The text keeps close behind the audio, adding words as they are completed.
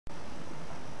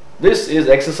This is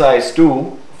exercise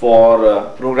 2 for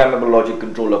Programmable Logic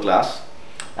Controller class,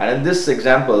 and in this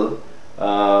example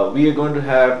we are going to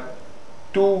have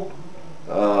two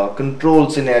control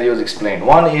scenarios explained.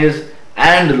 One is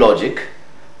AND logic,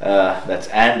 that's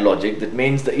AND logic. That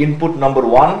means the input number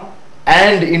 1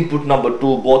 and input number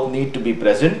 2 both need to be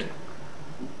present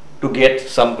to get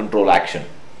some control action.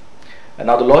 And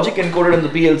now the logic encoded in the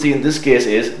PLC in this case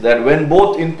is that when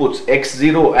both inputs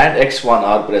x0 and x1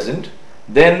 are present,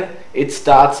 then it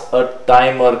starts a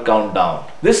timer countdown.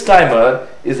 This timer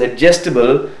is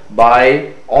adjustable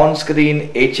by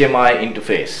on-screen HMI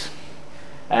interface,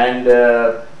 and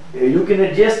you can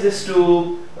adjust this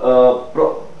to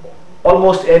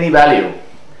almost any value,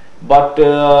 but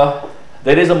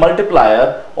there is a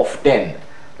multiplier of 10.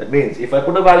 That means if I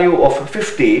put a value of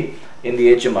 50 in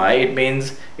the HMI, it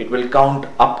means it will count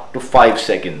up to 5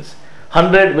 seconds.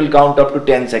 100 will count up to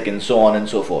 10 seconds, so on and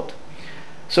so forth.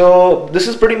 So this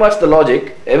is pretty much the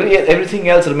logic. Everything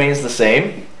else remains the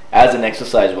same as in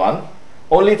exercise 1.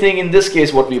 Only thing in this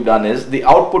case what we've done is the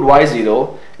output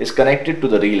Y0 is connected to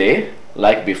the relay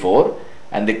like before,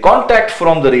 and the contact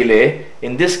from the relay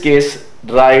in this case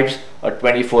drives a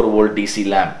 24 volt DC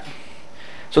lamp.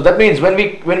 So that means when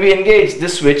we engage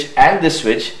this switch and this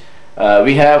switch,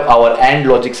 we have our AND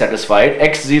logic satisfied.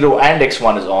 X0 and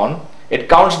X1 is on. It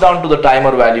counts down to the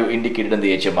timer value indicated in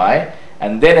the HMI,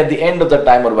 and then at the end of the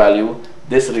timer value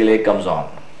this relay comes on.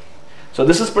 So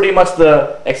this is pretty much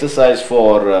the exercise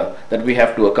for that we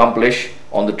have to accomplish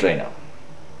on the trainer.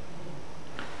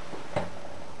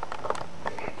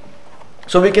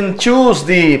 So we can choose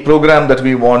the program that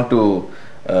we want to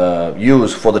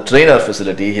use for the trainer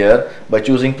facility here by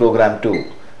choosing program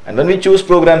 2. And when we choose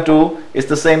program 2, it's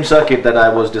the same circuit that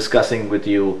I was discussing with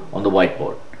you on the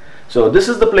whiteboard. So this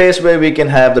is the place where we can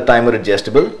have the timer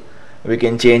adjustable. We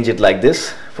can change it like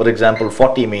this. For example,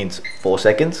 40 means 4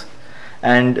 seconds,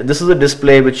 and this is a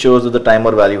display which shows that the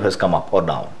timer value has come up or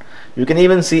down. You can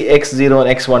even see X0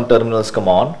 and X1 terminals come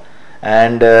on,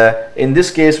 and in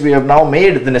this case we have now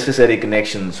made the necessary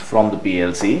connections from the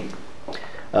PLC.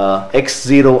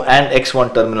 X0 and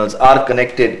X1 terminals are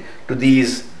connected to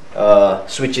these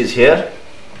switches here.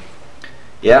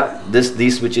 Yeah,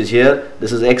 these switches here.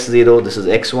 This is X0, this is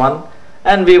X1,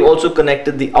 and we've also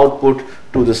connected the output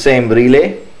to the same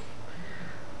relay.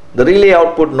 The relay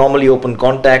output, normally open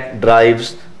contact,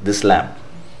 drives this lamp.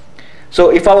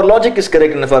 So if our logic is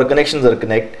correct and if our connections are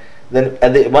correct, then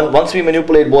once we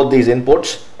manipulate both these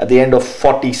inputs at the end of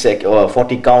 40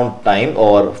 count time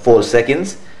or 4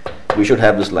 seconds, we should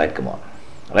have this light come on,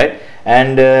 right?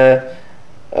 And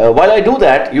while I do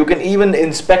that, you can even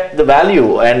inspect the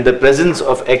value and the presence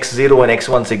of X0 and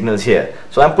X1 signals here.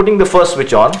 So I'm putting the first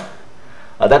switch on.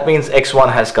 That means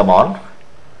X1 has come on.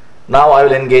 Now I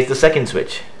will engage the second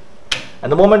switch,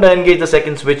 and the moment I engage the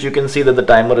second switch, you can see that the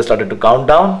timer has started to count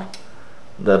down.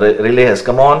 The relay has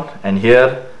come on, and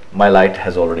here my light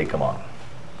has already come on.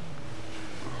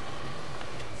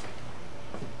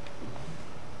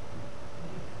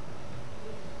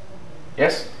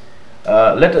 Yes.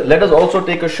 Let us also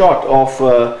take a shot of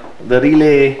the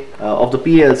relay of the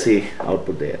PLC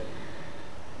output there.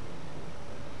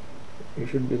 You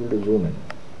should be able to zoom in.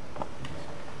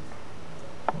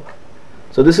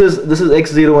 So this is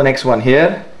X0 and X1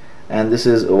 here, and this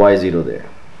is Y0 there.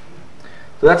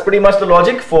 So that's pretty much the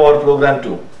logic for program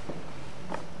 2.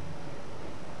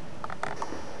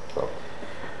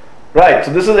 Right,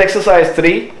 so this is exercise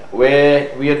 3,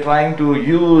 where we are trying to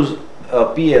use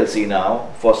a PLC now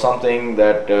for something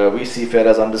that we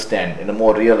seafarers understand in a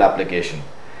more real application.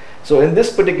 So in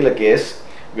this particular case,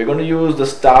 we're going to use the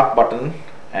start button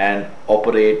and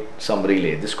operate some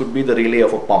relay. This could be the relay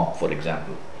of a pump, for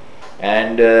example.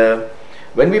 And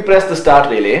when we press the start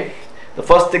relay, the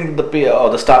first thing that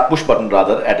the start push button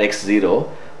rather at X0,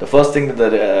 the first thing that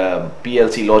the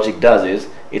PLC logic does is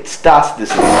it starts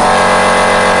this relay.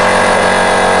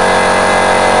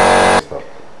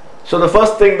 So the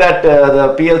first thing that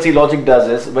the PLC logic does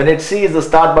is when it sees the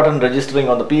start button registering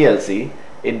on the PLC,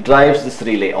 it drives this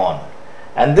relay on,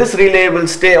 and this relay will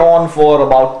stay on for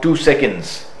about 2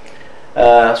 seconds.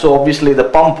 So obviously the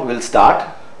pump will start,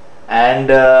 and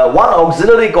one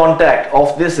auxiliary contact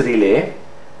of this relay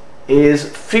is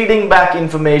feeding back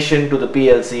information to the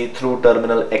PLC through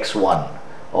terminal X1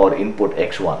 or input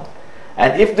X1,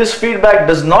 and if this feedback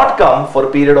does not come for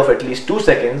a period of at least 2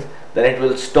 seconds, then it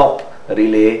will stop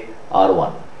relay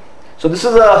R1. So this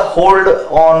is a hold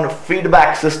on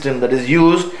feedback system that is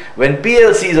used when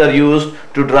PLCs are used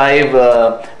to drive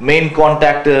main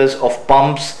contactors of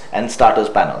pumps and starters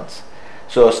panels.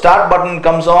 So start button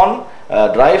comes on,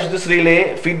 drives this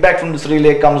relay, feedback from this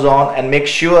relay comes on and makes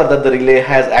sure that the relay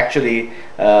has actually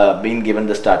been given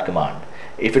the start command.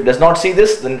 If it does not see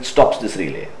this, then it stops this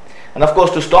relay. And of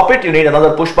course, to stop it, you need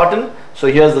another push button. So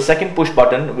here's the second push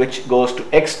button, which goes to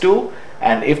X2,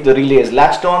 and if the relay is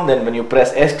latched on, then when you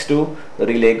press X2, the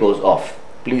relay goes off.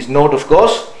 Please note, of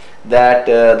course, that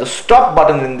the stop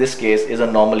button in this case is a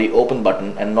normally open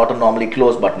button and not a normally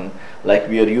closed button like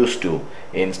we are used to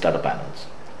in starter panels.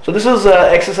 So this is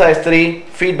exercise 3,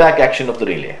 feedback action of the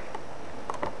relay.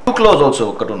 Too close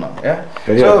also, Katuna.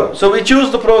 Yeah. So we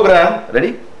choose the program.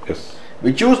 Ready? Yes.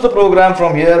 We choose the program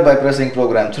from here by pressing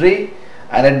program 3,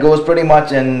 and it goes pretty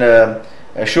much and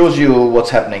shows you what's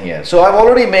happening here. So I've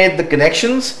already made the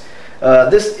connections.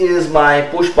 This is my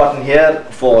push button here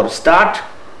for start.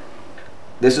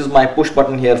 This is my push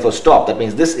button here for stop. That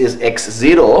means this is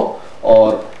X0,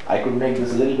 or I could make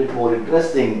this a little bit more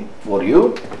interesting for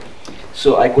you.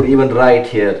 So I could even write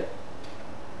here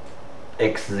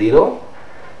X0.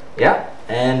 Yeah.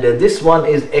 And this one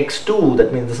is X2.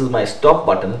 That means this is my stop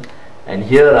button. And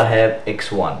here I have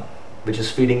X1, which is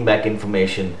feeding back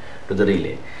information to the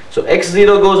relay. So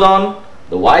X0 goes on,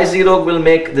 the Y0 will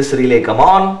make this relay come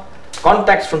on,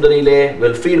 contacts from the relay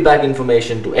will feed back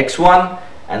information to X1,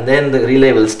 and then the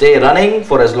relay will stay running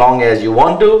for as long as you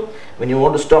want to. When you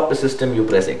want to stop the system, you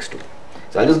press X2.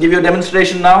 So I'll just give you a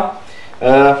demonstration now.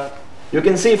 You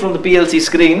can see from the PLC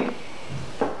screen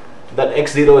that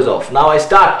X0 is off. Now I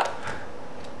start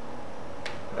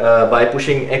by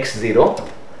pushing X0.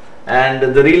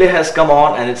 And the relay has come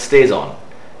on and it stays on,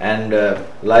 and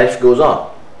life goes on.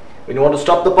 When you want to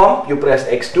stop the pump, you press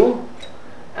X2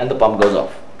 and the pump goes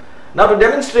off. Now, to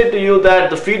demonstrate to you that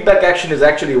the feedback action is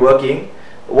actually working,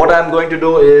 what I'm going to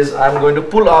do is I'm going to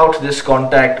pull out this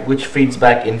contact which feeds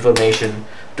back information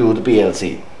to the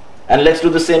PLC, and let's do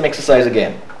the same exercise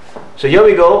again. So here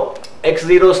we go.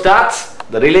 X0 starts,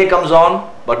 the relay comes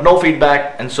on, but no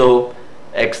feedback, and so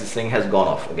this thing has gone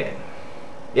off again.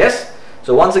 Yes?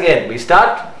 So once again, we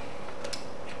start,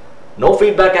 no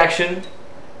feedback action,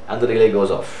 and the relay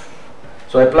goes off.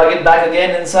 So I plug it back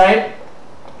again inside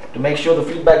to make sure the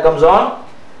feedback comes on,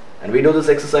 and we do this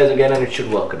exercise again, and it should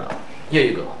work now. Here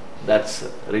you go. That's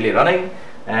relay running,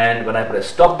 and when I press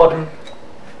stop button,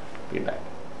 feedback.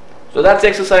 So that's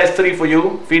exercise 3 for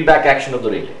you, feedback action of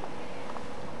the relay.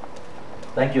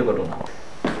 Thank you, Katuna.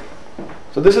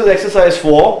 So this is exercise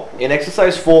 4. In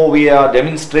exercise 4, we are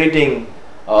demonstrating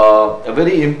a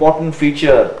very important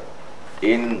feature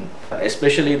in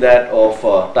especially that of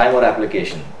timer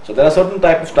application. So there are certain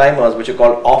type of timers which are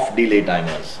called off delay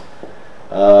timers.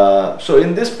 So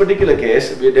in this particular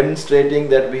case, we are demonstrating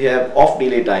that we have off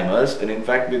delay timers, and in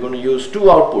fact we are going to use two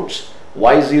outputs,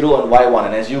 Y0 and Y1,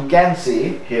 and as you can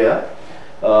see here,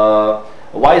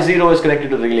 Y0 is connected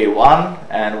to relay 1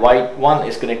 and Y1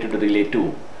 is connected to relay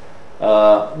 2.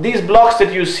 These blocks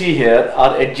that you see here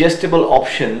are adjustable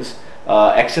options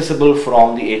accessible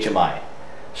from the HMI.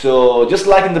 So just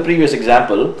like in the previous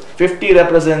example, 50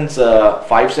 represents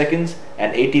 5 seconds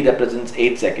and 80 represents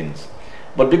 8 seconds.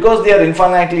 But because they are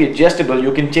infinitely adjustable,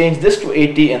 you can change this to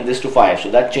 80 and this to 5.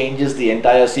 So that changes the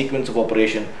entire sequence of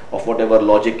operation of whatever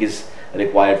logic is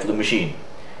required for the machine.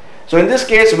 So in this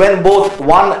case, when both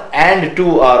 1 and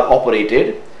 2 are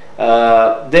operated,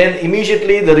 then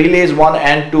immediately the relays 1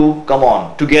 and 2 come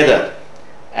on together,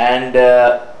 and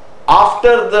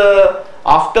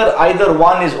after either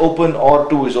 1 is open or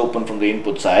 2 is open from the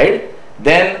input side,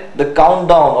 then the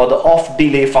countdown or the off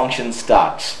delay function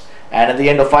starts, and at the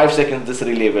end of 5 seconds this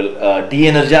relay will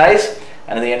de-energize,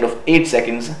 and at the end of 8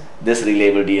 seconds this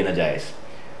relay will de-energize.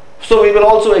 So we will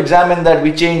also examine that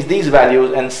we change these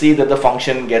values and see that the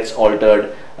function gets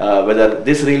altered, whether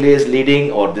this relay is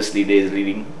leading or this relay is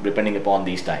leading, depending upon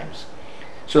these times.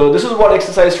 So this is what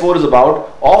exercise 4 is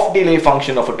about: off delay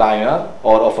function of a timer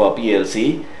or of a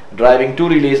PLC driving two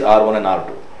relays R1 and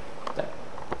R2.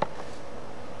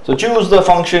 So choose the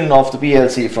function of the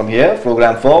PLC from here,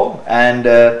 program 4, and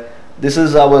this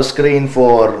is our screen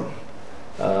for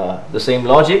the same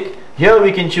logic. Here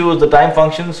we can choose the time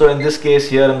function. So in this case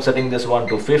here I'm setting this one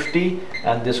to 50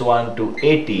 and this one to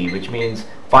 80, which means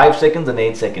 5 seconds and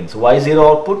 8 seconds. Y0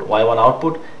 output, Y1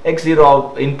 output,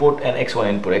 X0 input and X1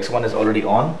 input. X1 is already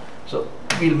on, so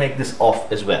we'll make this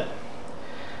off as well.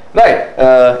 Right,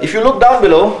 if you look down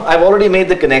below, I've already made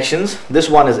the connections. This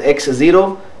one is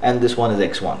X0 and this one is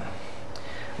X1.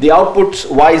 The outputs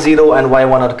Y0 and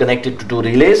Y1 are connected to two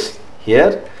relays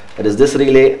here. That is this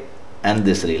relay and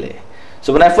this relay.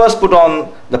 So when I first put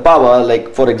on the power,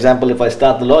 like for example if I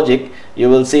start the logic, you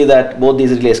will see that both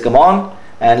these relays come on,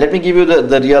 and let me give you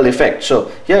the real effect.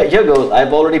 So here goes,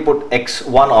 I've already put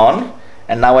X1 on,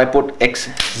 and now I put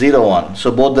X0 on,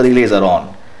 so both the relays are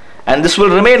on, and this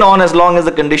will remain on as long as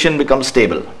the condition becomes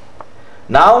stable.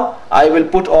 Now I will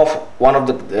put off one of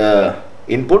the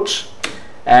inputs,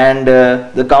 and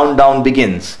the countdown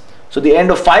begins. So the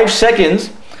end of 5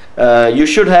 seconds you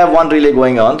should have one relay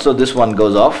going on, so this one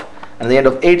goes off, and at the end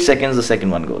of 8 seconds the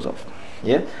second one goes off.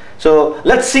 Yeah, so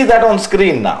let's see that on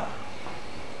screen now.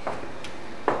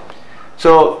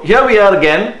 So here we are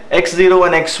again, X0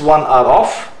 and X1 are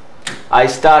off. I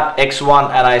start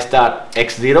X1 and I start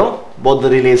X0, both the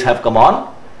relays have come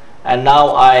on, and now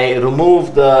I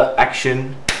remove the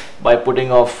action by putting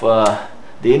off the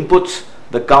inputs.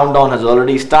 The countdown has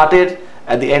already started.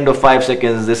 At the end of 5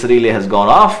 seconds this relay has gone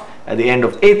off. At the end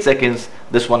of 8 seconds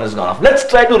this one has gone off. Let's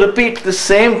try to repeat the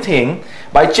same thing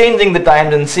by changing the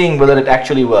times and seeing whether it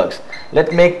actually works.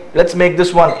 Let's make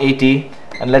this one 80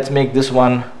 and let's make this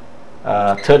one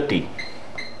 30.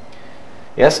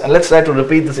 Yes, and let's try to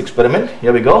repeat this experiment.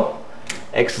 Here we go.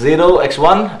 X0,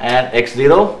 X1 and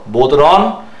X0 both are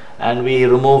on, and we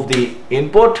remove the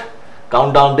input.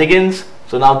 Countdown begins.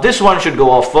 So now this one should go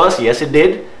off first. Yes, it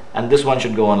did, and this one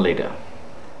should go on later,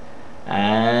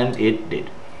 and it did.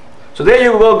 So there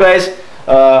you go, guys.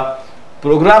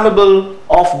 Programmable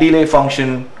off delay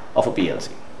function of a PLC.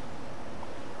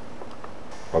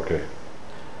 Okay.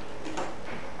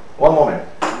 One moment,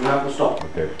 you have to stop.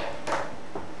 Okay.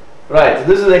 Right,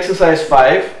 this is exercise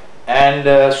 5,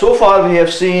 and so far we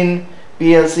have seen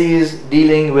PLCs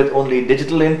dealing with only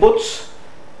digital inputs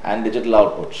and digital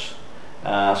outputs.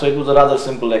 So it was a rather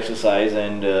simple exercise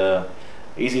and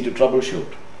easy to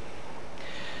troubleshoot.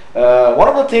 One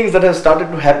of the things that has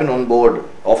started to happen on board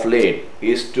of late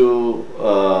is to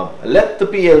let the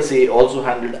PLC also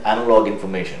handle analog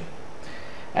information,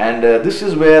 and this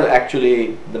is where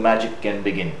actually the magic can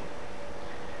begin.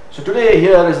 So today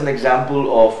here is an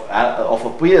example of a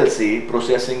PLC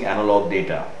processing analog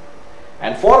data,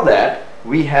 and for that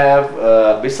we have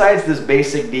besides this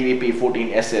basic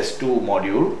DVP14SS2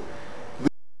 module, we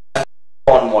have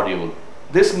one module.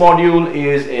 This module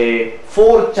is a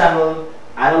 4-channel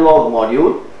analog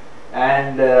module,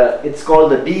 and it's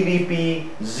called the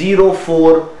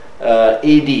DVP04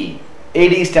 AD.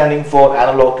 AD standing for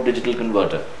analog to digital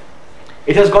converter.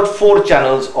 It has got 4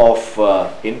 channels of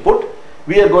input.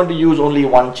 We are going to use only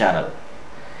one channel.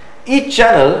 Each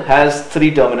channel has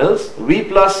 3 terminals, V+,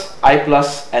 I+,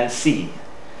 and C.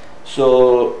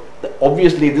 So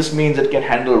obviously this means it can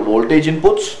handle voltage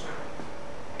inputs,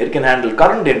 it can handle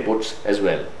current inputs as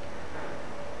well.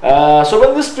 So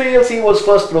when this PLC was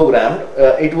first programmed,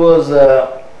 it was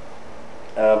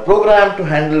programmed to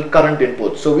handle current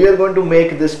inputs. So we are going to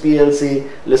make this PLC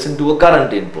listen to a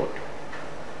current input.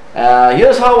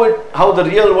 Here's how the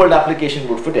real world application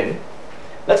would fit in.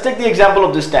 Let's take the example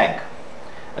of this tank.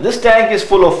 And this tank is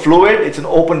full of fluid. It's an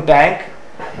open tank.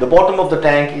 The bottom of the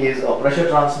tank is a pressure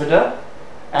transmitter,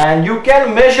 and you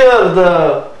can measure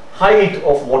the height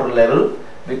of water level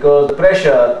because the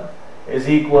pressure is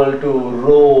equal to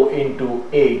rho into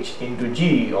H into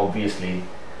G, obviously.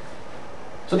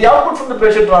 So the output from the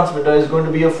pressure transmitter is going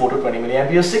to be a 4 to 20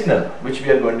 milliampere signal, which we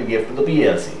are going to give to the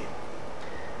PLC.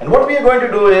 And what we are going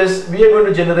to do is we are going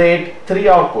to generate 3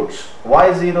 outputs,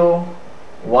 Y0,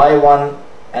 Y1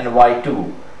 and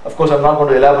Y2. Of course, I'm not going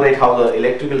to elaborate how the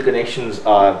electrical connections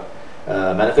are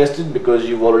manifested because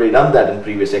you've already done that in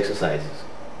previous exercises.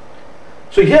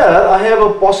 So here I have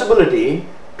a possibility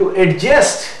to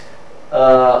adjust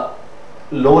low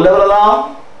level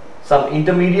alarm, some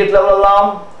intermediate level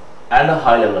alarm and a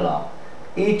high level alarm.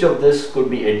 Each of this could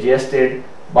be adjusted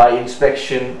by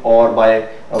inspection or by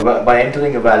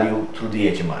entering a value through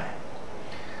the HMI.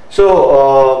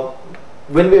 So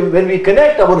when we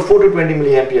connect our 4 to 20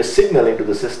 milliampere signal into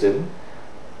the system,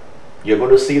 you're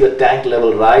going to see the tank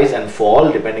level rise and fall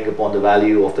depending upon the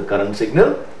value of the current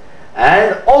signal.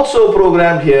 And also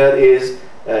programmed here is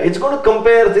it's going to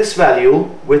compare this value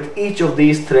with each of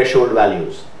these threshold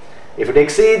values. If it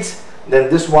exceeds, then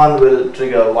this one will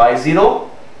trigger Y0,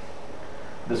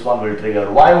 this one will trigger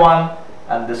Y1,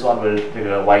 and this one will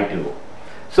trigger Y2.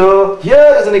 So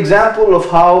here is an example of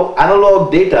how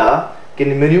analog data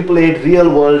can manipulate real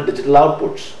world digital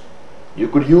outputs. You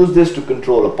could use this to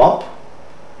control a pump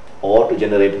or to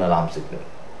generate an alarm signal.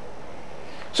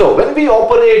 So when we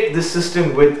operate this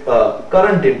system with a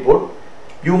current input,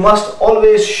 you must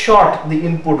always short the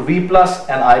input V+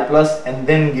 and I+ and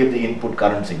then give the input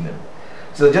current signal.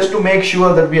 So just to make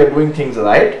sure that we are doing things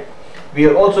right, we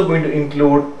are also going to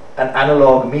include an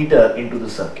analog meter into the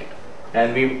circuit,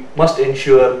 and we must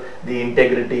ensure the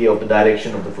integrity of the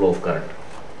direction of the flow of current.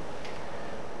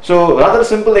 So rather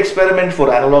simple experiment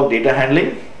for analog data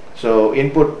handling. So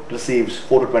input receives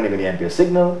 4 to 20 milliampere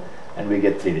signal, and we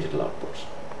get 3 digital outputs.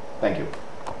 Thank you.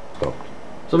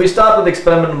 So we start with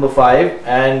experiment number 5,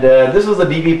 and this is the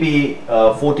DVP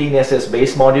 14SS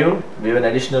base module. We have an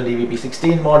additional DVP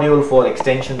 16 module for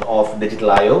extension of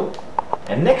digital I/O,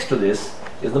 and next to this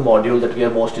is the module that we are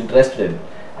most interested in.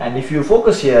 And if you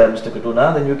focus here, Mr.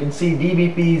 Katuna, then you can see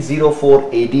DVP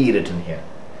 04AD written here.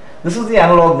 This is the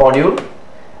analog module,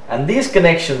 and these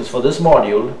connections for this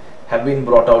module have been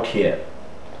brought out here.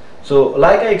 So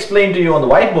like I explained to you on the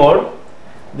whiteboard,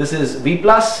 this is V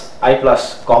plus, I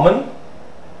plus common.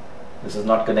 This is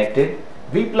not connected.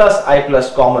 V plus, I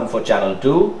plus common for channel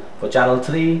 2, for channel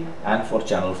 3 and for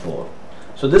channel 4.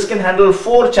 So this can handle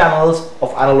 4 channels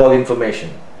of analog information.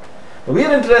 We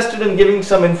are interested in giving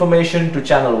some information to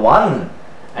channel 1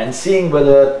 and seeing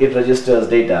whether it registers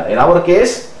data. In our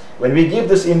case, when we give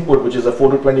this input, which is a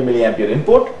 4 to 20 milliampere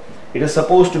input, it is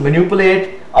supposed to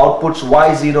manipulate outputs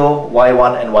Y0,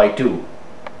 Y1 and Y2.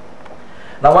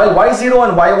 Now while Y0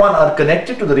 and Y1 are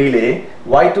connected to the relay,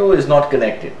 Y2 is not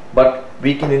connected, but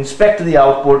we can inspect the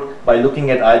output by looking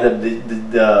at either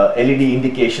the LED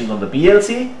indications on the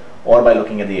PLC or by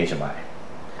looking at the HMI.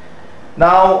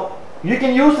 Now you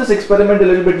can use this experiment a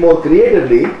little bit more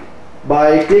creatively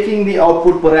by taking the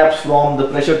output perhaps from the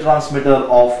pressure transmitter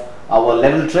of our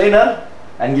level trainer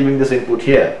and giving this input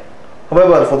here.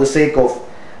 However, for the sake of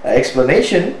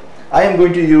explanation, I am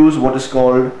going to use what is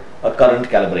called a current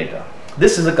calibrator.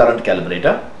 This is a current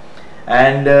calibrator,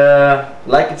 and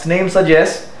like its name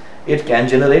suggests, it can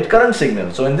generate current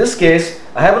signal. So in this case,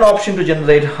 I have an option to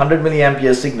generate 100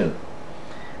 milliampere signal,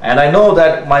 and I know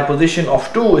that my position of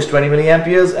 2 is 20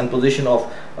 milliamperes and position of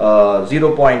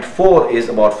 0.4 is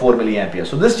about 4 milliamperes.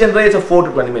 So this generates a 4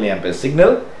 to 20 milliampere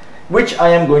signal, which I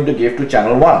am going to give to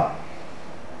channel 1.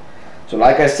 So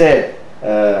like I said,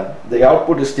 the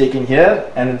output is taken here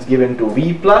and it's given to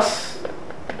V plus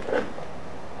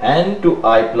and to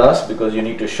I plus, because you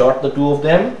need to short the 2 of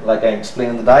them like I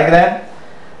explained in the diagram,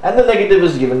 and the negative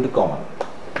is given to common.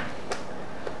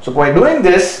 So by doing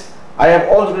this, I have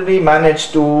already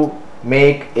managed to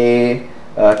make a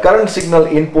current signal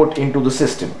input into the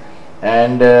system,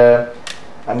 and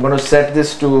I'm going to set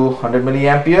this to 100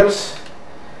 milliamperes,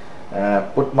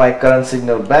 put my current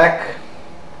signal back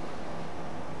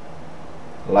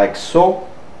like so.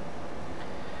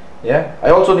 Yeah, I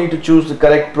also need to choose the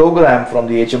correct program from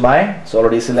the HMI. It's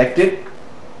already selected,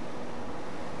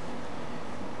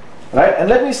 right? And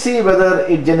let me see whether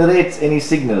it generates any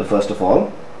signal first of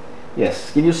all.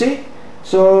 Yes, can you see?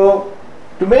 So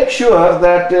to make sure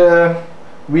that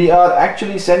we are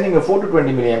actually sending a 4 to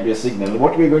 20 milliampere signal,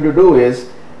 what we're going to do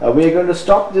is we're going to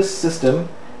stop this system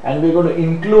and we're going to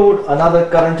include another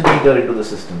current meter into the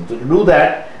system. So to do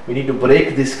that, we need to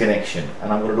break this connection,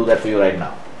 and I'm going to do that for you right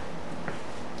now.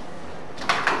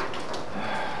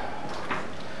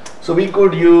 So we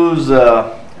could use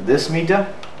this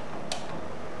meter,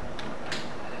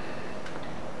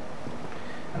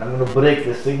 and I'm going to break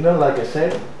the signal like I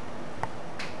said.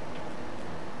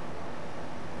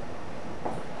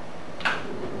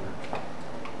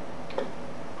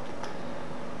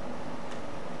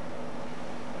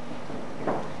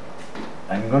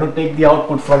 I'm going to take the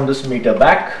output from this meter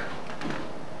back.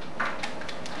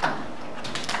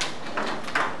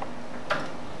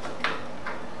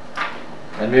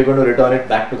 And we're going to return it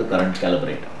back to the current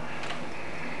calibrator.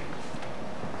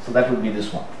 So that would be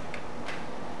this one.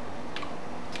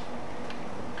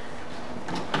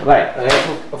 Right, I have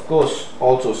to, of course,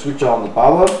 also switch on the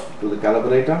power to the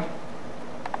calibrator.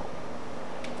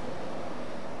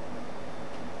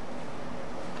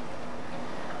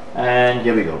 And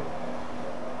here we go.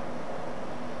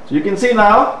 So you can see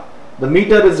now the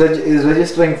meter is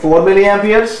registering 4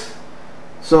 milliamperes.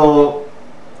 So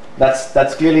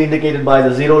that's clearly indicated by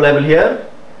the 0 level here.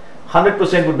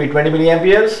 100% would be 20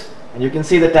 milliamperes, and you can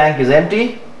see the tank is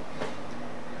empty.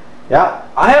 Yeah,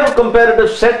 I have a comparative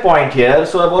set point here,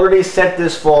 so I've already set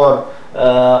this for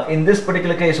in this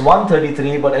particular case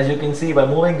 133, but as you can see by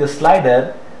moving the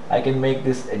slider I can make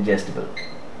this adjustable.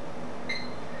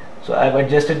 So I've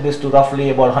adjusted this to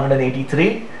roughly about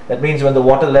 183. That means when the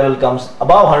water level comes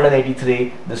above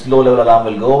 183, this low level alarm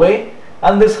will go away,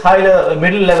 and this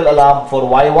middle level alarm for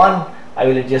Y1 I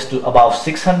will adjust to above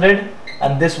 600,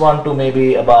 and this one to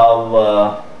maybe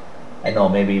above I know,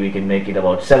 maybe we can make it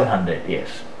about 700. Yes.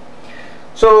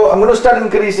 So I'm going to start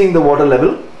increasing the water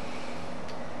level,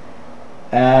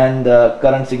 and the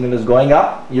current signal is going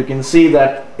up. You can see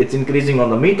that it's increasing on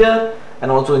the meter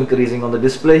and also increasing on the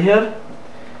display here.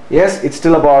 Yes, it's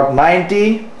still about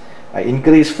 90. I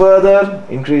increase further,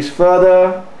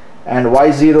 and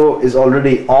Y0 is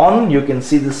already on. You can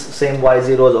see this same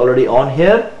Y0 is already on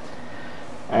here.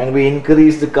 and we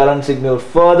increase the current signal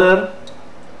further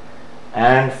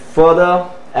and further,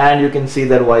 and you can see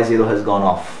that Y0 has gone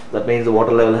off. That means the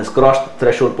water level has crossed the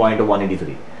threshold point of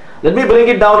 183. Let me bring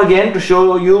it down again to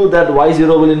show you that Y0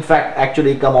 will in fact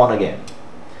actually come on again.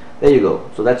 There you go.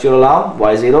 So that's your alarm,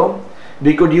 Y0.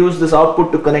 We could use this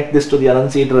output to connect this to the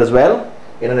annunciator as well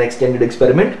in an extended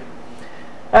experiment.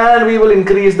 And we will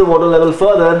increase the water level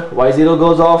further. Y0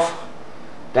 goes off,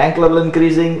 tank level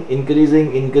increasing,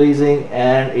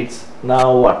 and it's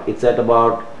now what? It's at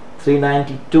about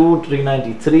 392,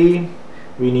 393.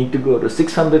 We need to go to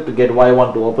 600 to get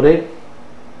Y1 to operate.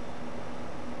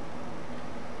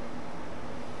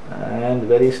 And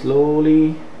very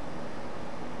slowly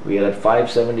we are at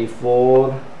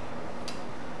 574.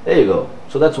 There you go.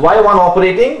 So that's Y1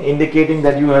 operating, indicating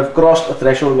that you have crossed a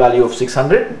threshold value of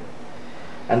 600,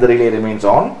 and the relay remains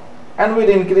on. And we'll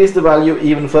increase the value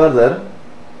even further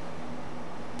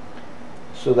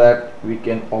so that we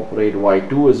can operate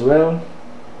Y2 as well.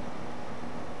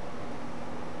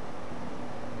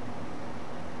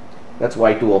 That's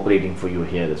Y2 operating for you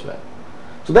here as well.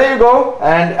 So there you go,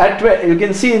 and at you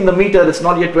can see in the meter it's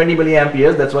not yet 20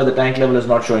 milliamperes. That's why the tank level is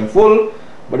not showing full.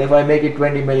 But if I make it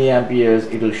 20 milliamperes,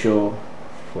 it will show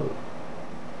full.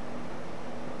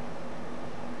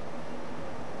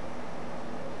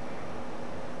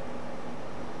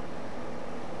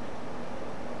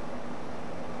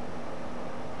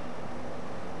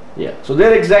 Yeah, so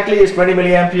there exactly is 20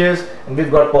 milliamperes, and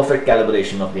we've got perfect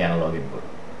calibration of the analog input.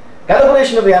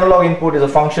 Calibration of the analog input is a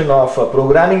function of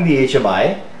programming the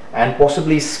HMI and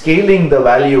possibly scaling the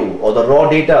value or the raw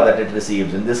data that it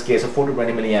receives, in this case a 4 to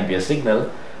 20 milliampere signal,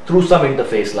 through some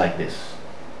interface like this.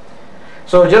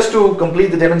 So just to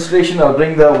complete the demonstration, I'll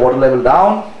bring the water level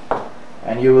down,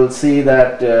 and you will see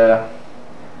that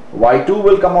Y2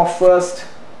 will come off first.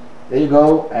 There you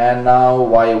go, and now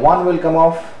Y1 will come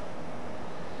off,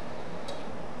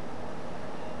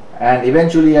 and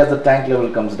eventually as the tank level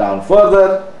comes down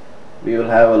further, we will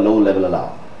have a low level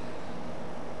alarm.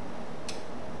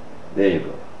 There you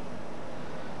go.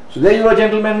 So there you are,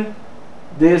 gentlemen.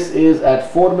 This is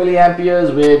at 4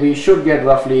 milliamperes, where we should get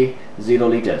roughly 0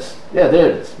 liters. Yeah,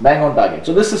 there it is, bang on target.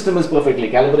 So this system is perfectly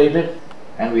calibrated,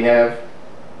 and we have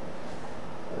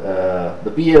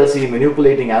the PLC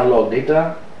manipulating analog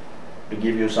data to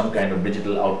give you some kind of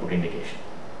digital output indication.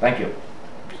 Thank you.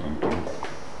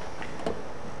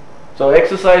 So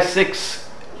exercise 6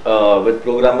 with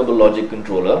programmable logic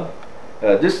controller.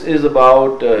 This is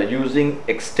about using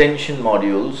extension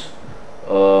modules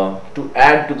to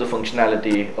add to the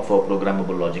functionality of a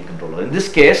programmable logic controller. In this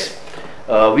case,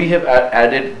 we have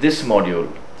added this module,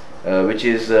 which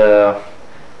is the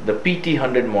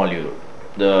PT100 module.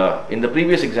 In the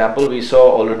previous example, we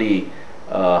saw already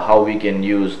how we can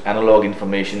use analog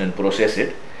information and process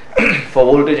it for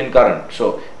voltage and current.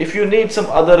 So if you need some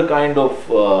other kind of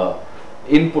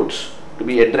inputs to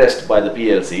be addressed by the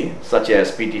PLC, such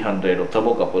as PT100 or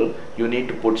thermocouple, you need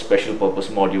to put special purpose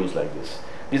modules like this.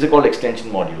 These are called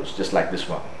extension modules, just like this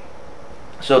one.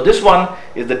 So this one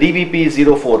is the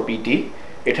DVP04PT.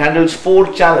 It handles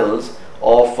 4 channels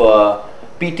of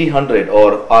PT100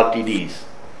 or RTDs.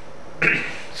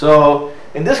 So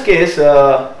in this case,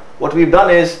 what we've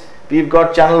done is we've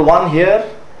got channel 1 here,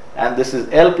 and this is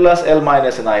L plus, L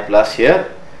minus and I plus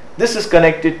here. This is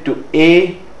connected to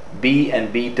A, B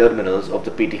and B terminals of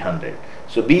the PT100.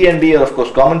 So B and B are of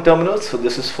course common terminals, so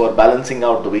this is for balancing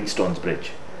out the Wheatstone's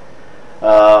bridge.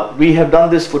 We have done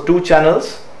this for 2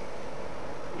 channels,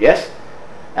 yes,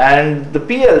 and the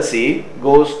PLC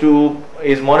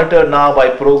is monitored now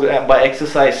by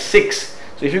exercise 6.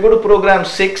 So if you go to program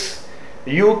 6,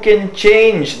 you can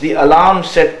change the alarm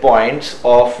set points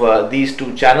of these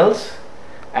 2 channels,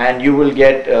 and you will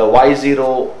get Y0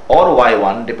 or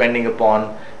Y1 depending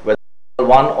upon whether channel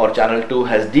 1 or channel 2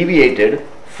 has deviated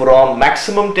from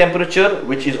maximum temperature,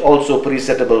 which is also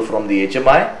presettable from the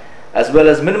HMI, as well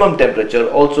as minimum temperature,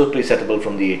 also presettable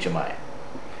from the HMI.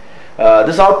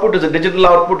 This output is a digital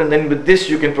output, and then with this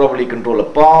you can probably control a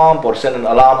pump or send an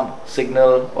alarm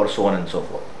signal or so on and so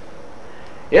forth.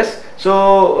 Yes,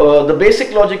 so the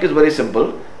basic logic is very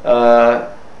simple.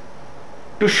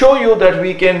 To show you that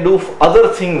we can do other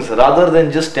things rather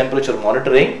than just temperature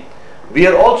monitoring, we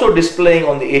are also displaying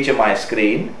on the HMI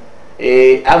screen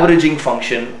a averaging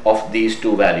function of these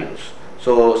 2 values.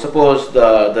 So suppose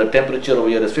the temperature over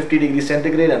here is 50 degrees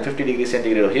centigrade and 50 degrees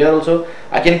centigrade over here also.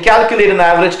 I can calculate an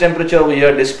average temperature over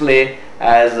here, display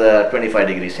as 25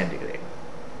 degrees centigrade.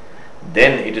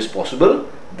 Then it is possible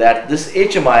that this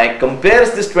HMI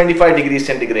compares this 25 degrees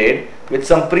centigrade with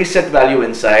some preset value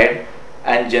inside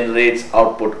and generates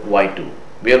output Y2.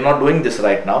 We are not doing this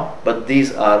right now, but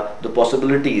these are the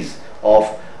possibilities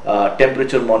of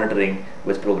temperature monitoring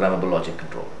with programmable logic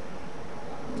control.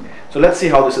 So let's see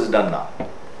how this is done now.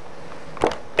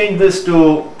 Change this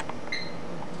to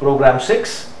program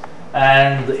 6,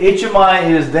 and the HMI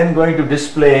is then going to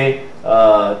display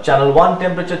channel 1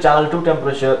 temperature, channel 2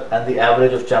 temperature, and the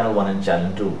average of channel 1 and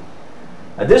channel 2.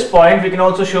 At this point, we can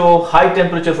also show high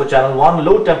temperature for channel 1,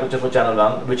 low temperature for channel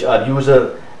 1, which are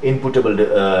user inputable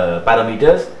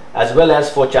parameters, as well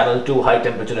as for channel 2, high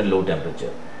temperature and low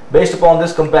temperature. Based upon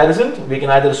this comparison, we can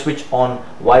either switch on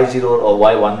Y0 or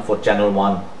Y1 for channel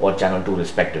 1 or channel 2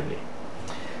 respectively.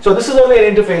 So this is only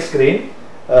an interface screen.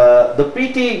 The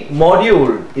PT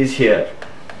module is here,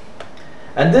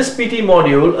 and this PT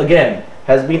module again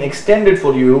has been extended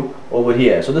for you over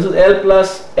here. So this is L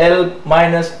plus, L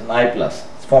minus and I plus.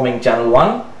 It's forming channel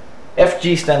 1.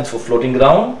 FG stands for floating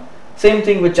ground. Same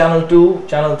thing with channel 2,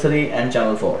 channel 3 and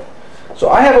channel 4. So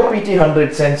I have a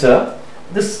PT100 sensor.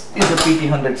 This is a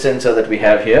PT100 sensor that we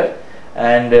have here,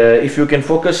 and if you can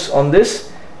focus on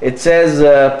this, it says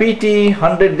PT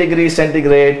 100 degrees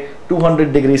centigrade,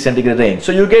 200 degrees centigrade range.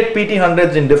 So you get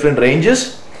PT100s in different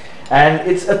ranges, and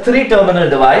it's a 3-terminal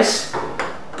device.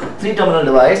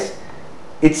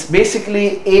 It's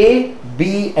basically A,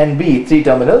 B and B, 3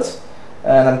 terminals,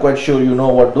 and I'm quite sure you know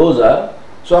what those are.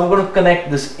 So I'm going to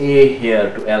connect this A here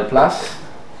to L plus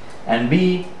and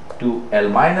B to L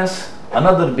minus,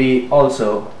 another B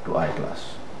also to I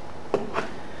plus.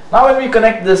 Now when we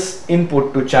connect this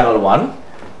input to channel 1,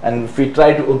 and if we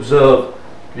try to observe,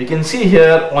 we can see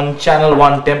here on channel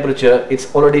 1 temperature,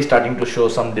 it's already starting to show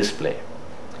some display.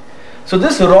 So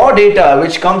this raw data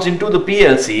which comes into the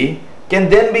PLC can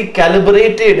then be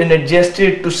calibrated and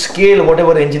adjusted to scale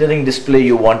whatever engineering display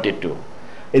you want it to.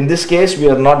 In this case, we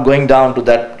are not going down to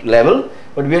that level,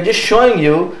 but we are just showing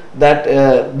you that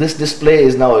this display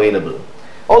is now available.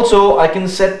 Also, I can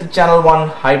set the channel 1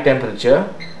 high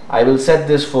temperature. I will set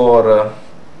this for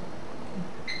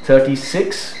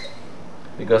 36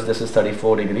 because this is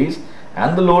 34 degrees,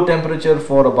 and the low temperature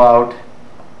for about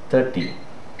 30.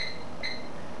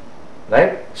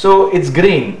 Right? So it's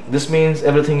green. This means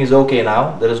everything is okay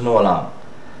now. There is no alarm.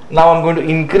 Now I'm going to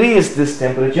increase this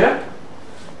temperature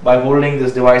by holding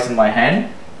this device in my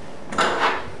hand,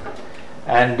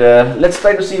 and let's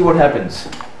try to see what happens.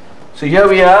 So here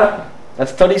we are.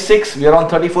 That's 36. We are on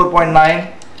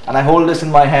 34.9, and I hold this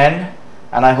in my hand,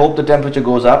 and I hope the temperature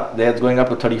goes up. There, it's going up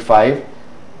to 35.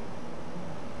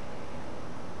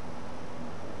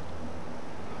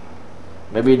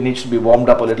 Maybe it needs to be warmed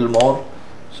up a little more.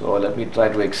 So let me try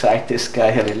to excite this guy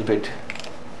a little bit.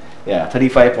 Yeah,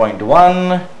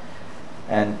 35.1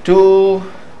 and 2,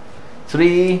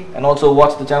 3, and also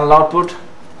what's the channel output?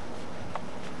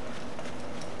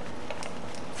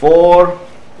 4.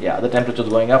 Yeah, the temperature is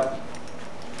going up.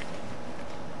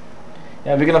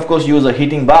 Yeah, we can of course use a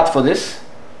heating bath for this,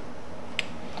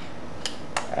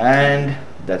 and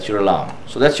that's your alarm.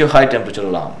 So that's your high temperature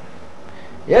alarm.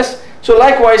 Yes. So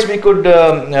likewise, we could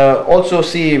also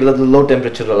see whether the low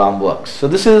temperature alarm works. So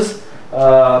this is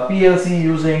PLC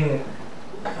using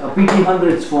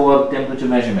PT100s for temperature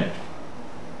measurement.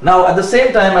 Now at the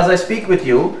same time as I speak with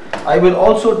you, I will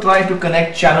also try to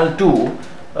connect channel 2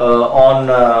 on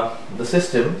the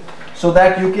system, so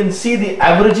that you can see the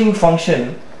averaging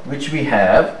function which we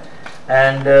have,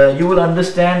 and you will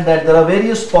understand that there are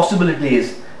various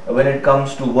possibilities when it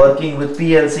comes to working with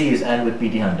PLCs and with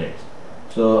PT100s.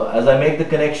 So as I make the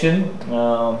connection,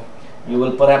 you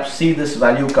will perhaps see this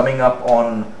value coming up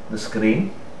on the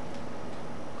screen.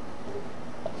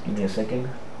 Give me a second.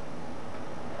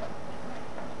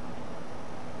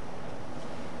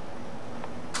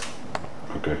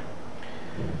 Okay.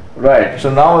 Right, so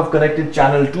now I've connected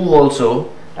channel 2 also,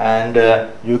 and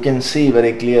you can see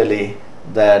very clearly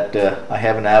that I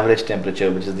have an average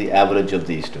temperature which is the average of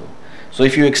these two. So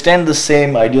if you extend the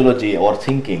same ideology or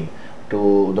thinking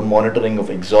to the monitoring of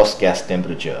exhaust gas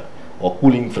temperature or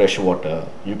cooling fresh water,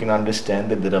 you can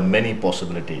understand that there are many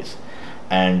possibilities,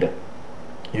 and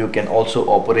you can also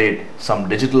operate some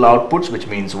digital outputs, which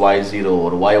means Y0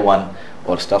 or Y1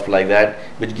 or stuff like that,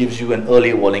 which gives you an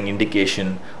early warning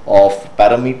indication of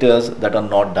parameters that are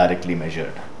not directly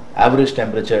measured. Average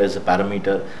temperature is a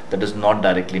parameter that is not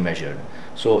directly measured.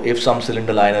 So if some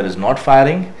cylinder liner is not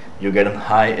firing, you get a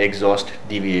high exhaust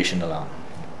deviation alarm.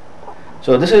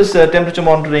 So this is temperature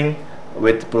monitoring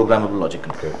with programmable logic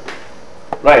control.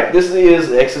 Right, this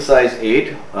is exercise 8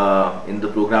 in the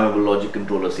programmable logic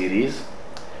controller series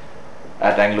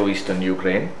at Anglo-Eastern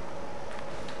Ukraine,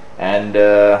 and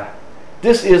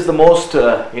this is the most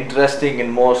interesting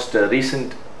and most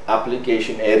recent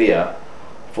application area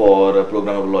for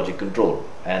programmable logic control,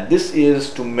 and this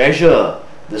is to measure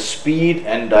the speed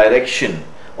and direction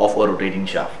of a rotating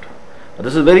shaft. Now,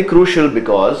 this is very crucial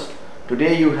because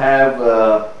today you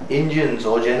have engines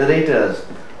or generators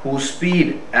whose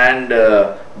speed and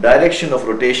direction of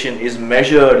rotation is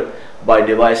measured by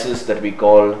devices that we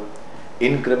call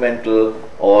incremental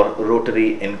or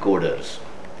rotary encoders.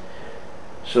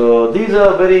 So these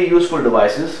are very useful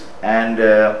devices, and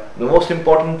the most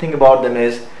important thing about them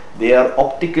is they are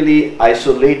optically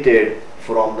isolated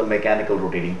from the mechanical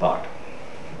rotating part.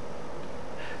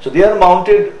 So they are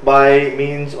mounted by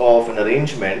means of an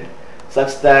arrangement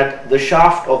such that the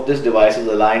shaft of this device is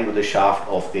aligned with the shaft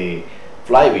of the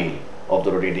flywheel of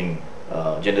the rotating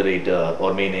generator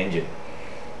or main engine.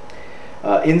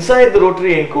 Inside the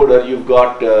rotary encoder you've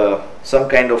got some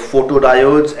kind of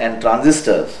photodiodes and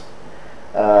transistors,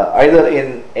 either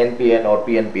in NPN or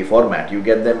PNP format. You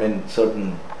get them in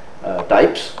certain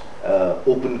types,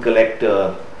 open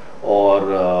collector or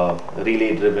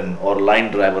relay driven or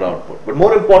line driver output. But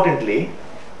more importantly,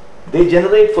 they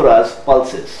generate for us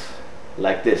pulses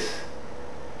like this.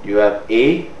 You have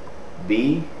A,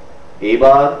 B, A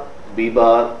bar, B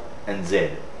bar and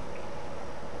Z.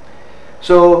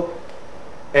 So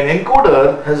an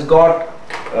encoder has got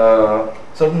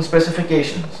certain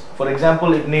specifications. For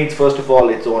example, it needs first of all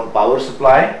its own power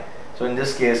supply. So in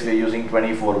this case we are using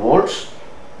 24 volts.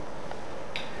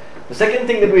 The second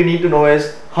thing that we need to know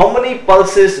is how many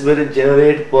pulses will it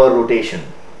generate per rotation.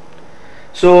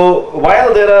 So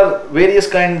while there are various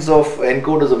kinds of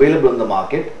encoders available in the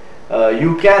market,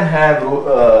 you can have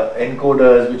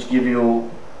encoders which give you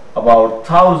about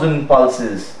 1000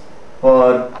 pulses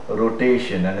per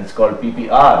rotation, and it's called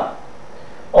PPR.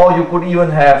 Or you could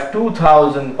even have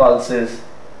 2000 pulses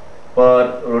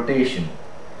per rotation.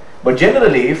 But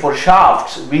generally for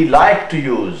shafts we like to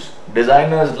use,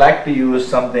 designers like to use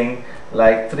something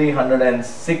like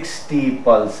 360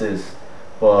 pulses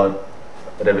per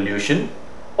revolution,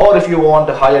 or if you want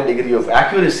a higher degree of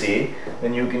accuracy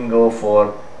then you can go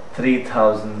for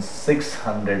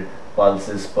 3600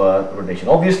 pulses per rotation.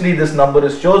 Obviously this number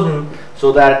is chosen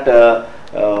so that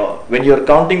when you are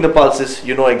counting the pulses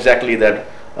you know exactly that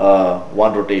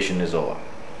one rotation is over.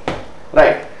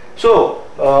 Right. So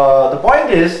the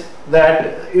point is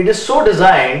that it is so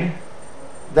designed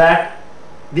that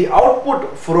the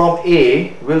output from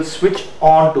A will switch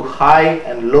on to high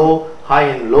and low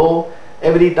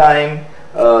every time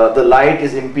the light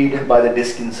is impeded by the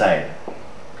disc inside.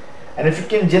 And if it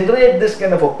can generate this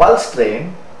kind of a pulse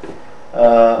train,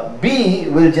 B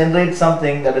will generate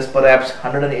something that is perhaps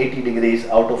 180 degrees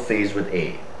out of phase with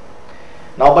A.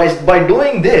 Now by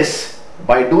doing this,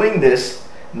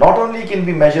 not only can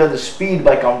we measure the speed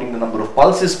by counting the number of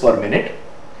pulses per minute,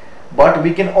 but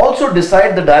we can also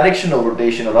decide the direction of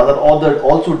rotation, or rather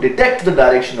also detect the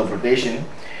direction of rotation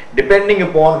depending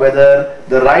upon whether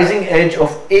the rising edge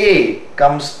of A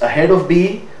comes ahead of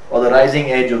B or the rising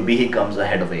edge of B comes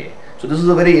ahead of A. So this is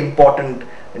a very important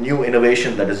new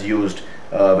innovation that is used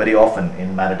very often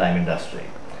in maritime industry.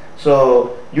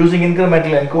 So using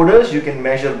incremental encoders you can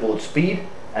measure both speed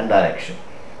and direction.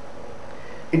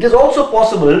 It is also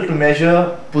possible to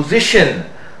measure position,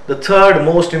 the third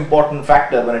most important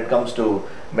factor when it comes to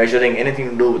measuring anything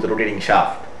to do with the rotating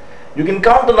shaft. You can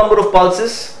count the number of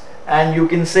pulses and you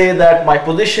can say that my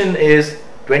position is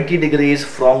 20 degrees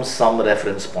from some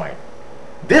reference point.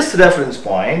 This reference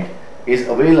point is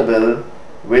available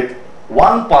with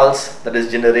one pulse that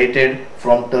is generated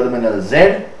from terminal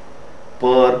Z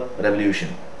per revolution.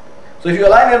 So if you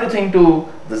align everything to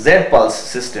the Z pulse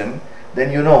system,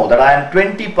 then you know that I am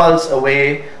 20 pulse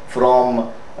away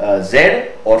from Z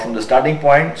or from the starting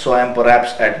point, so I am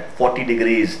perhaps at 40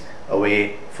 degrees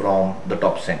away from the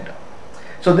top center.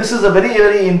 So this is a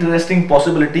very interesting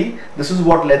possibility. This is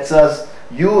what lets us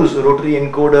use rotary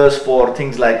encoders for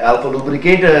things like alpha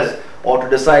lubricators, or to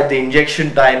decide the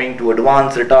injection timing, to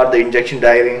advance, retard the injection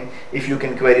timing if you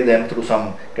can query them through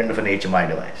some kind of an HMI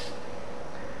device.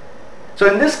 So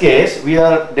in this case we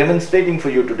are demonstrating for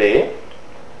you today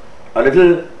a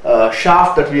little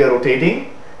shaft that we are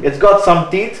rotating. It's got some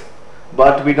teeth,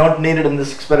 but we don't need it in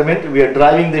this experiment. We are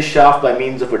driving this shaft by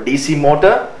means of a DC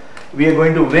motor. We are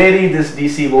going to vary this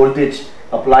DC voltage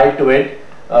applied to it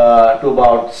to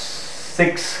about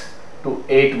 6 to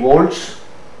 8 volts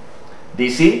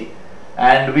DC,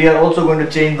 and we are also going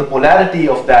to change the polarity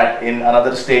of that in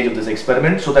another stage of this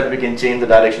experiment so that we can change the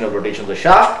direction of rotation of the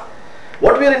shaft.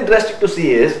 What we are interested to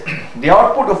see is the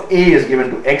output of A is given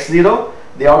to X0,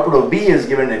 the output of B is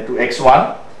given to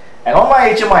X1, and on my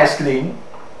HMI screen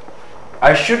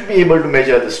I should be able to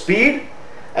measure the speed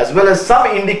as well as some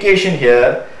indication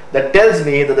here that tells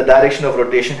me that the direction of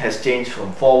rotation has changed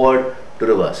from forward to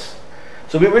reverse.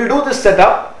 So we will do this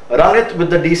setup run it with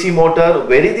the DC motor,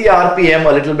 vary the RPM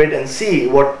a little bit and see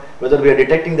whether we are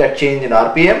detecting that change in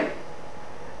RPM.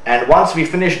 And once we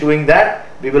finish doing that,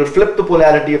 we will flip the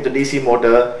polarity of the DC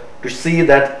motor to see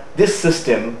that this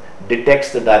system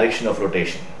detects the direction of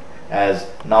rotation as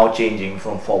now changing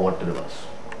from forward to reverse.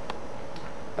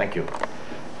 Thank you.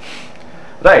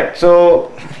 Right,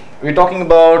 so we're talking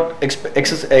about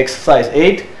exercise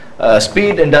 8,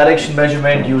 speed and direction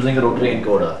measurement using a rotary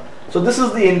encoder. So this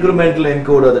is the incremental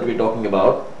encoder that we're talking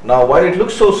about. Now, while it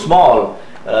looks so small,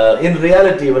 in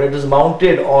reality, when it is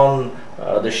mounted on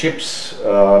the ship's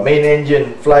main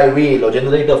engine flywheel or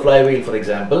generator flywheel, for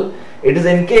example, it is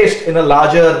encased in a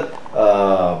larger,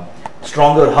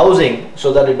 stronger housing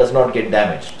so that it does not get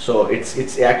damaged. So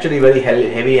it's actually very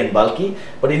heavy and bulky,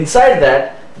 but inside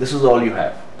that, this is all you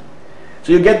have.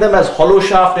 So you get them as hollow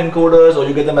shaft encoders or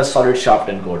you get them as solid shaft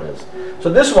encoders. So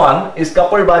this one is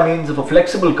coupled by means of a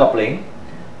flexible coupling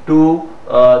to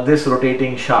this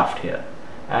rotating shaft here.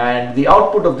 And the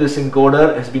output of this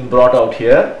encoder has been brought out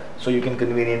here, so you can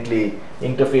conveniently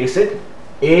interface it.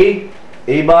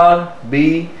 A bar,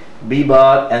 B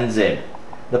bar and Z.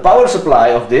 The power supply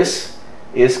of this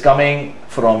is coming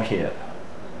from here.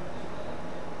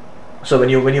 So when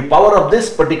you power up this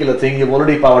particular thing, you've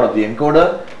already powered up the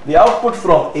encoder. The output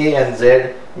from A and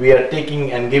Z we are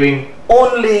taking and giving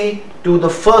only to the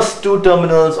first two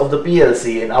terminals of the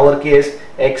PLC, in our case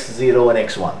X0 and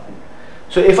X1.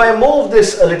 So if I move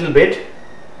this a little bit,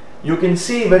 you can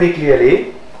see very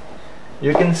clearly,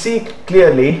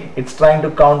 it's trying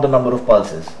to count the number of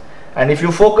pulses. And if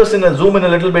you focus in and zoom in a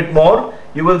little bit more,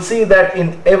 you will see that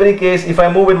in every case, if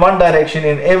I move in one direction,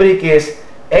 in every case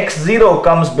X0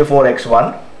 comes before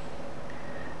X1,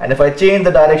 and if I change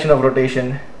the direction of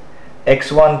rotation,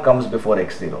 X1 comes before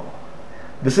X0.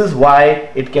 This is why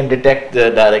it can detect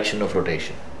the direction of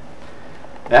rotation.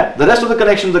 Yeah? The rest of the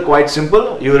connections are quite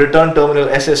simple. You return terminal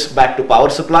SS back to power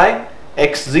supply,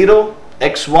 X0,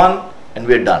 X1, and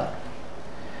we're done.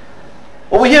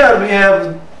 Over here we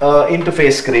have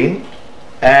interface screen,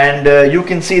 and you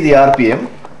can see the RPM.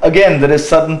 Again, there is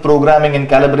certain programming and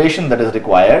calibration that is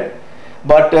required.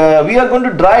 But we are going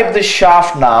to drive this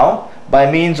shaft now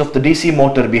by means of the DC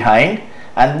motor behind,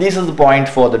 and this is the point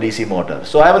for the DC motor.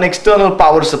 So I have an external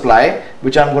power supply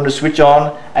which I'm going to switch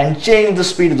on and change the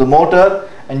speed of the motor,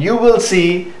 and you will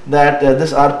see that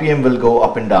this RPM will go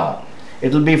up and down.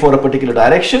 It will be for a particular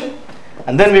direction,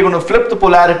 and then we're going to flip the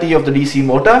polarity of the DC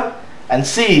motor and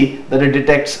see that it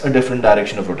detects a different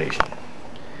direction of rotation.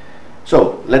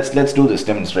 So let's do this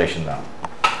demonstration now.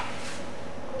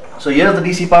 So here's the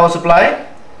DC power supply,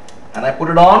 and I put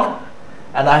it on,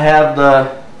 and I have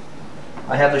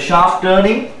the shaft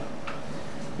turning.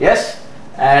 Yes,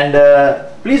 and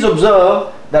please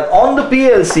observe that on the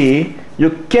PLC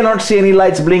you cannot see any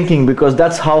lights blinking because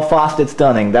that's how fast it's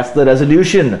turning. That's the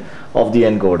resolution of the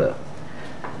encoder.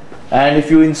 And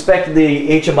if you inspect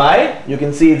the HMI, you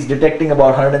can see it's detecting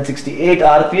about 168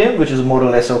 RPM, which is more or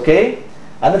less okay,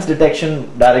 and its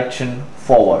detection direction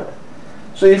forward.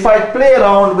 So if I play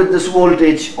around with this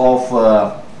voltage of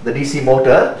the DC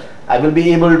motor, I will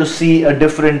be able to see a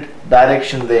different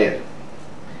direction there.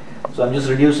 So I'm just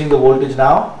reducing the voltage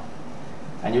now,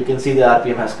 and you can see the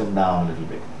RPM has come down a little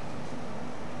bit.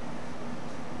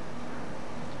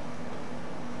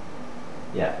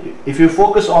 Yeah, if you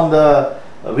focus on the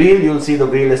wheel, you'll see the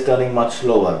wheel is turning much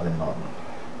slower than normal.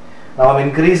 Now I'm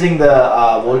increasing the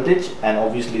voltage and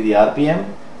obviously the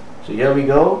RPM. So here we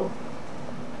go.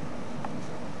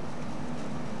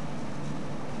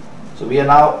 So we are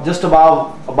now just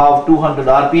above 200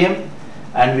 RPM,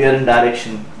 and we are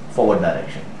in forward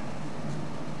direction.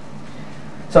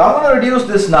 So I'm going to reduce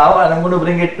this now, and I'm going to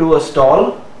bring it to a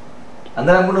stall, and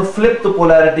then I'm going to flip the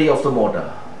polarity of the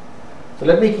motor. So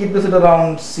let me keep this at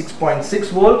around 6.6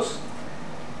 volts,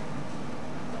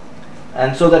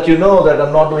 and so that you know that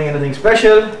I'm not doing anything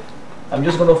special, I'm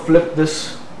just going to flip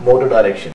this motor direction.